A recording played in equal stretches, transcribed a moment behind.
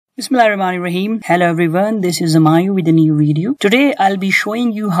Bismillahirrahmanirrahim. Hello everyone, this is Amayu with a new video. Today I'll be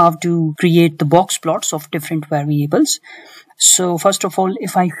showing you how to create the box plots of different variables. So first of all,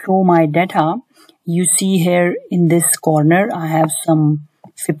 if I show my data, you see here in this corner I have some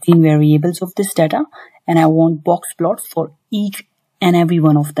 15 variables of this data and I want box plots for each and every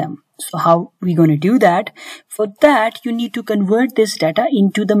one of them. So how we going to do that? For that you need to convert this data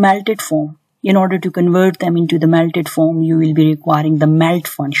into the melted form. In order to convert them into the melted form, you will be requiring the melt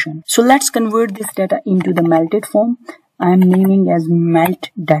function. So let's convert this data into the melted form. I am naming as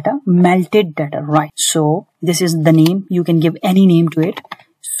melted data, right? So this is the name. You can give any name to it.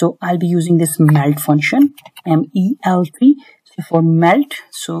 So I'll be using this melt function, M-E-L-T. So for melt,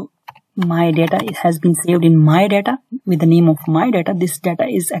 so my data has been saved in my data with the name of my data. This data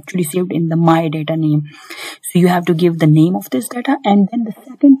is actually saved in the my data name. So you have to give the name of this data, and then the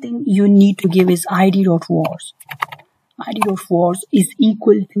second thing you need to give is id.wars. id.wars is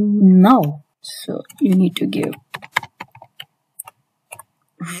equal to now. So you need to give.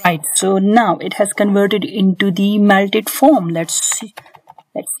 Right. So now it has converted into the melted form. Let's see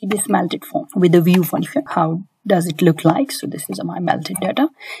this melted form with the view function. How does it look like? So this is my melted data.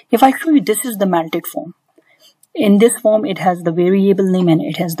 If I show you, this is the melted form. In this form, it has the variable name and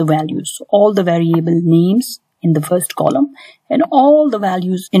it has the values. So all the variable names in the first column and all the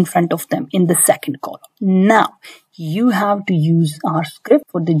values in front of them in the second column. Now, you have to use our script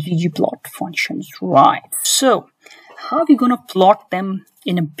for the ggplot functions, right? So, how are we going to plot them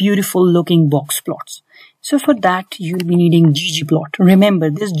in a beautiful looking box plots? So for that, you'll be needing ggplot.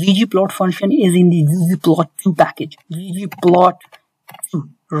 Remember, this ggplot function is in the ggplot2 package. ggplot2,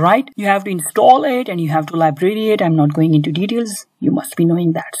 right? You have to install it and you have to library it. I'm not going into details. You must be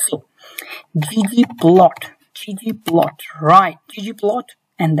knowing that. So ggplot, right? ggplot,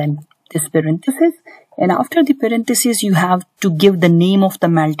 and then this parenthesis. And after the parenthesis, you have to give the name of the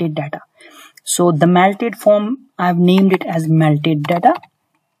melted data. So the melted form, I've named it as melted data.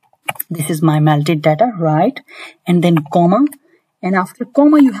 This is my melted data, right? And then comma, and after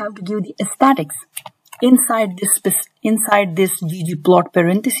comma you have to give the aesthetics. Inside this ggplot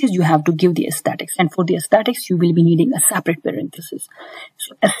parenthesis, you have to give the aesthetics, and for the aesthetics you will be needing a separate parenthesis.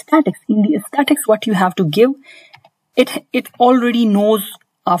 So aesthetics, in the aesthetics what you have to give, it already knows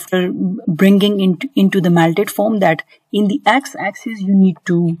after bringing into the melted form that in the x-axis you need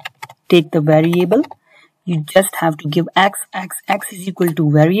to take the variable. You just have to give x is equal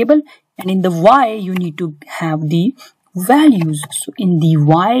to variable, and in the y you need to have the values. So in the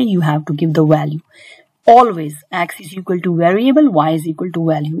y you have to give the value. Always x is equal to variable, y is equal to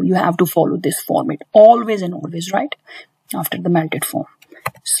value. You have to follow this format always and always, right? After the melted form.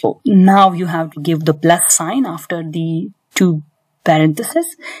 So now you have to give the plus sign after the two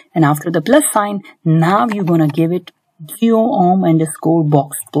parentheses, and after the plus sign, now you're gonna give it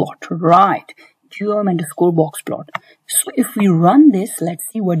geom_boxplot, right? geom_boxplot. So if we run this, let's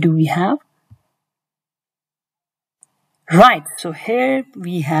see what do we have. Right, so here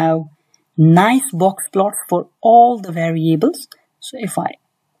we have nice box plots for all the variables. So if I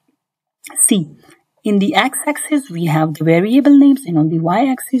see, in the x-axis we have the variable names, and on the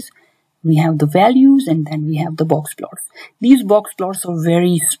y-axis we have the values, and then we have the box plots. These box plots are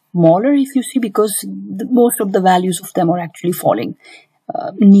very smaller if you see, because most of the values of them are actually falling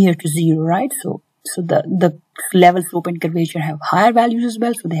near to 0, right? So the level, slope and curvature have higher values as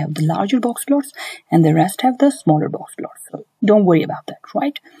well, so they have the larger box plots, and the rest have the smaller box plots. So don't worry about that,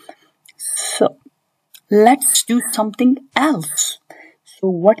 right? So let's do something else. So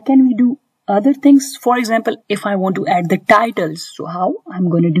what can we do? Other things, for example, if I want to add the titles, so how I'm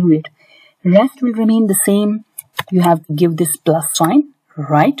going to do it? Rest will remain the same. You have to give this plus sign,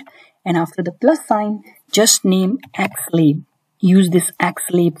 right? And after the plus sign, just name xlab. Use this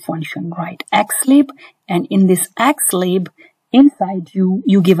xlab function, right? xlab, and in this xlab, inside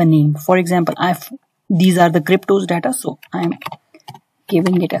you give a name. For example, these are the cryptos data, so I'm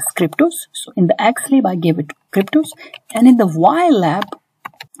giving it as cryptos. So in the xlab, I give it cryptos, and in the ylab,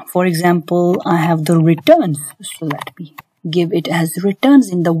 for example, I have the returns. So let me give it as returns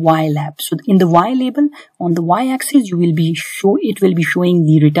in the ylab. So in the y label on the y-axis, it will be showing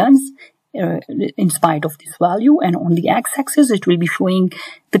the returns in spite of this value, and on the x-axis it will be showing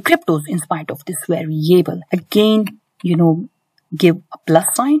the cryptos in spite of this variable. Again, give a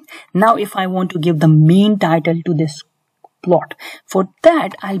plus sign. Now if I want to give the main title to this plot, for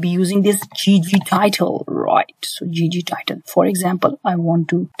that I'll be using this gg title, right? So gg title, for example, I want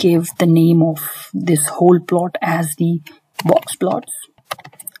to give the name of this whole plot as the box plots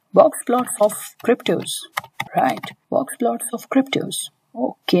of cryptos, right? Box plots of cryptos.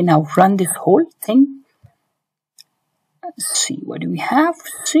 Okay, now run this whole thing. see, what do we have?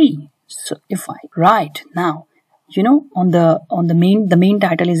 See, so if I write now, you know, on the main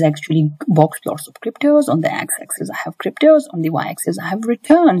title is actually box plots of cryptos. On the x-axis I have cryptos, on the y-axis I have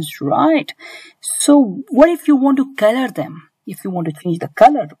returns, right? So what if you want to color them? If you want to change the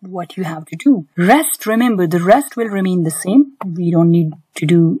color, what you have to do? Rest, remember, the rest will remain the same. We don't need to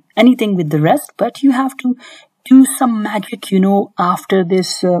do anything with the rest, but you have to do some magic, you know, after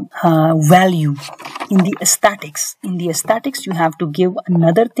this value in the aesthetics. In the aesthetics, you have to give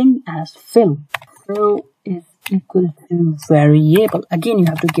another thing as fill. Fill is equal to variable. Again, you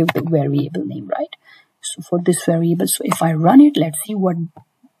have to give the variable name, right? So for this variable, so if I run it, let's see what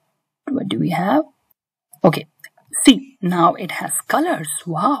do we have. Okay, see, now it has colors.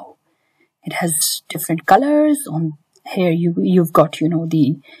 Wow, it has different colors. On here you've got, you know,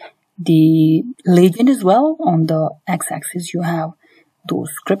 the legend as well. On the x-axis you have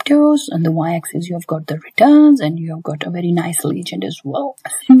those cryptos, on the y-axis you have got the returns, and you have got a very nice legend as well.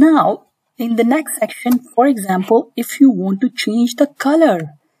 So now in the next section, for example, if you want to change the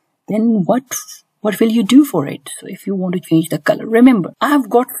color, then what will you do for it? So if you want to change the color, remember, I have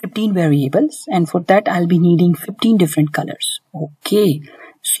got 15 variables, and for that I'll be needing 15 different colors. Okay,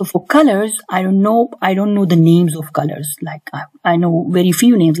 so for colors, I don't know the names of colors. Like I know very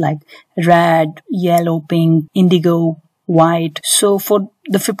few names like red, yellow, pink, indigo, white. So for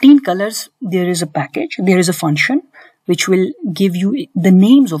the 15 colors, there is a package, there is a function which will give you the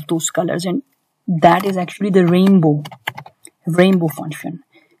names of those colors, and that is actually the rainbow function.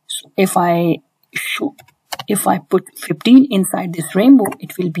 So if I put 15 inside this rainbow,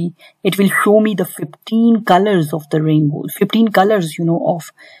 it will show me the 15 colors of the rainbow, 15 colors, you know,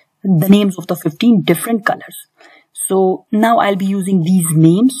 of the names of the 15 different colors. So now I'll be using these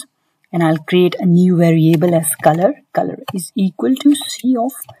names, and I'll create a new variable as color. Color is equal to C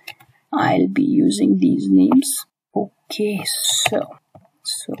of, I'll be using these names. Okay,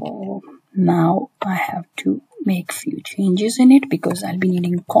 so now I have to make few changes in it, because I'll be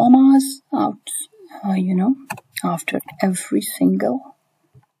needing commas out, you know, after every single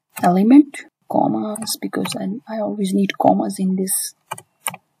element. Commas, because I always need commas in this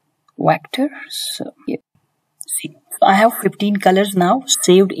vector. So yeah, see, so I have 15 colors now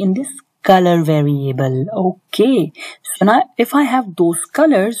saved in this color variable. Okay, so now if I have those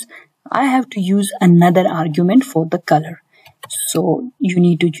colors, I have to use another argument for the color. So you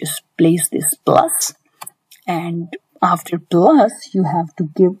need to just place this plus, and after plus you have to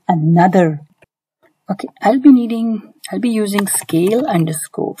give another. Okay, I'll be using scale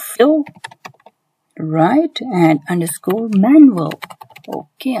underscore fill, right, and underscore manual.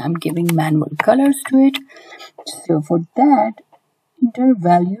 Okay, I'm giving manual colors to it. So for that, enter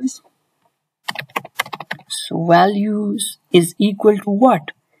values. So values is equal to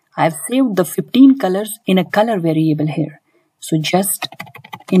what? I've saved the 15 colors in a color variable here. So just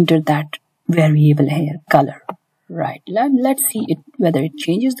enter that variable here, color. Right, let's see whether it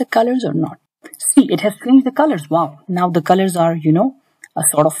changes the colors or not. See, it has changed the colors. Wow, now the colors are, you know, a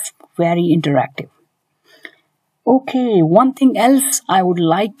sort of very interactive. Okay, one thing else I would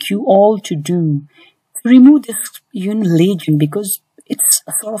like you all to do, remove this, you know, legend, because it's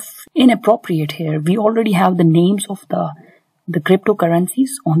sort of inappropriate here. We already have the names of the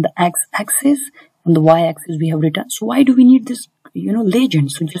cryptocurrencies on the x-axis. On the y-axis we have returns. So why do we need this, you know,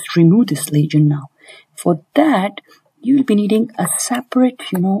 legend? So just remove this legend now. For that, you will be needing a separate,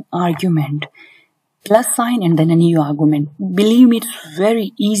 you know, argument, plus sign, and then a new argument. Believe me, it's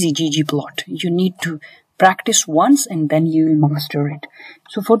very easy, ggplot. You need to practice once and then you will master it.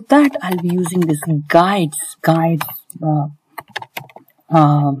 So for that, I'll be using this guides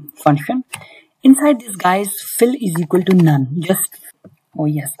function. Inside this guys, fill is equal to none. Oh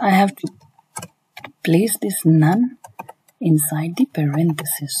yes, I have to place this none inside the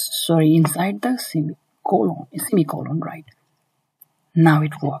parenthesis. Sorry, inside the semicolon, right? Now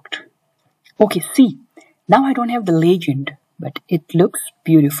it worked. Okay, see, now I don't have the legend, but it looks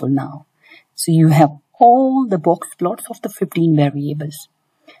beautiful now. So you have all the box plots of the 15 variables.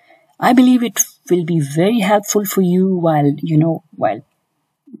 I believe it will be very helpful for you while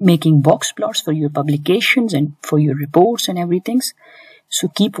making box plots for your publications and for your reports and everything. So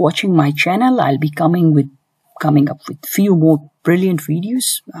keep watching my channel. I'll be coming up with few more brilliant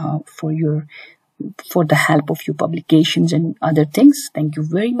videos for the help of your publications and other things. Thank you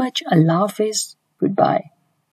very much. Allah Hafiz. Goodbye.